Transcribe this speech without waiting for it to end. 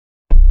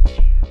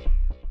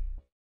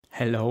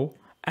Hello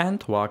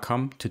and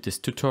welcome to this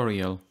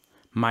tutorial.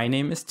 My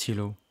name is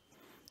Thilo.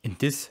 In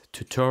this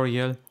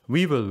tutorial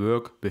we will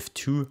work with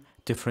two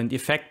different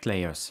effect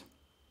layers.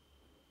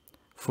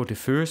 For the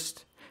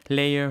first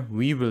layer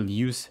we will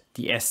use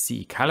the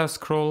SC color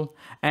scroll,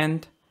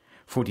 and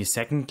for the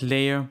second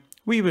layer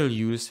we will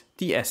use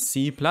the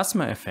SC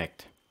plasma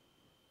effect.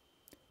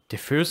 The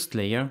first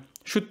layer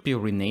should be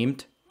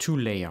renamed to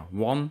layer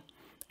 1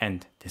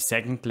 and the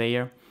second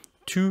layer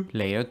to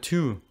layer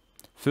 2.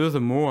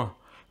 Furthermore,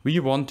 we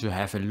want to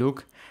have a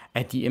look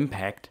at the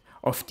impact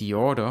of the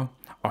order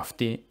of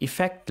the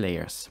effect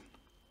layers.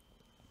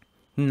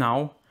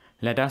 Now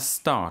let us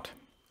start.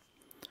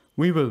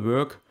 We will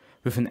work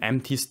with an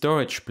empty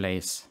storage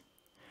place.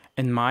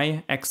 In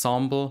my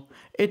example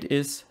it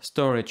is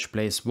storage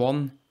place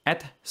 1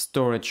 at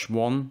storage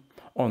 1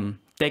 on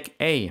deck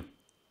A.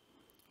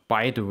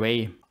 By the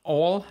way,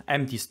 all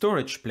empty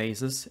storage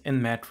places in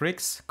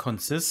MADRIX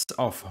consist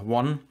of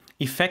one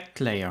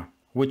effect layer,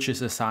 which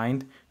is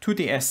assigned to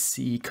the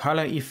SC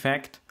color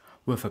effect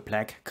with a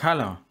black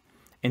color.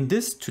 In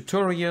this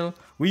tutorial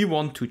we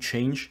want to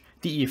change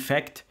the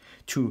effect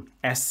to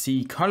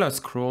SC color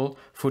scroll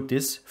for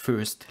this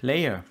first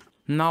layer.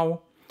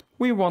 Now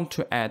we want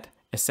to add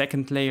a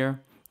second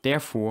layer,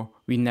 therefore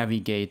we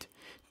navigate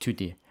to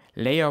the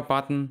layer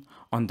button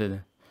on the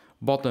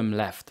bottom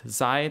left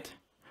side,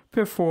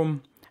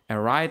 perform a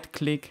right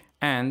click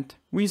and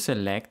we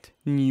select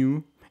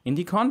New in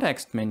the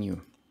context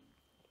menu.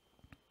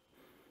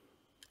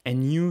 A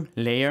new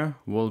layer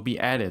will be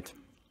added.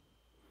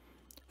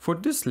 For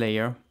this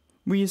layer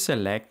we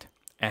select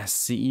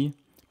SC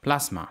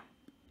plasma.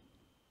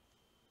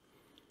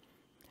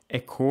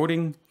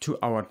 According to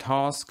our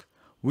task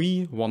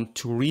we want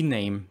to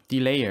rename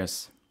the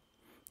layers.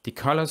 The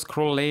color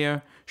scroll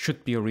layer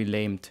should be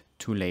renamed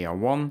to layer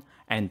 1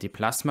 and the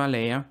plasma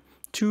layer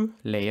to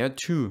layer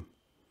 2.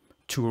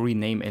 To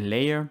rename a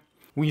layer,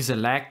 we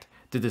select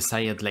the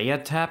desired layer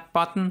tab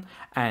button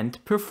and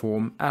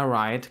perform a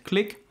right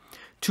click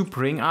to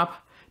bring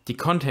up the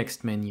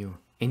context menu.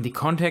 In the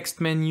context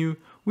menu,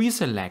 we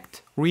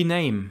select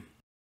rename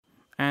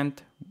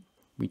and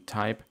we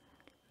type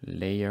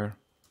layer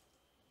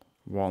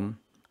 1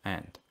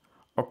 and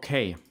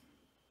OK.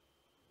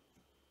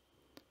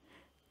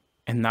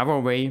 Another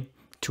way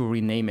to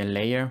rename a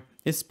layer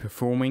is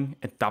performing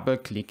a double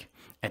click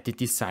at the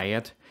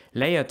desired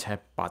layer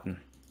tab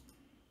button.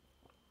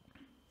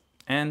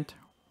 And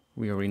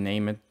we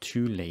rename it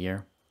to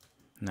layer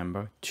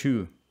number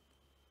 2.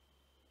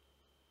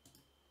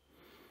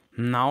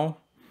 Now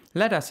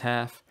let us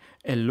have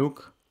a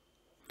look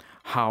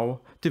how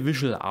the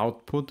visual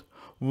output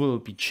will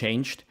be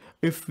changed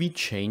if we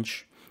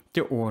change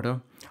the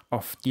order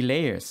of the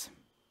layers.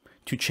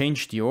 To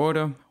change the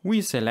order,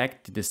 we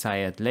select the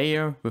desired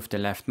layer with the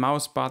left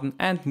mouse button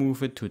and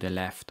move it to the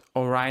left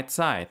or right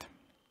side.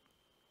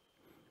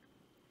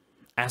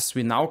 As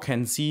we now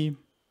can see,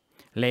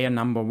 layer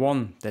number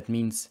 1, that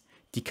means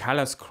the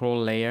color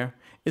scroll layer,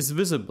 is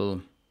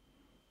visible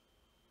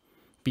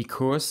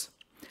because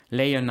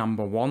layer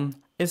number 1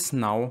 is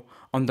now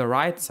on the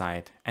right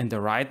side, and the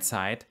right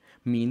side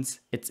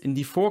means it's in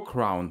the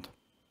foreground.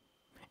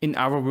 In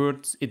other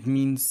words, it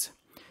means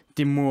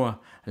the more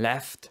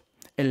left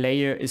a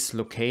layer is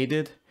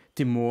located,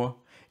 the more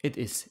it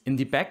is in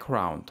the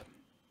background.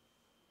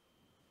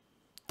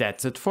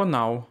 That's it for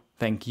now.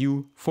 Thank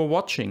you for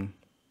watching.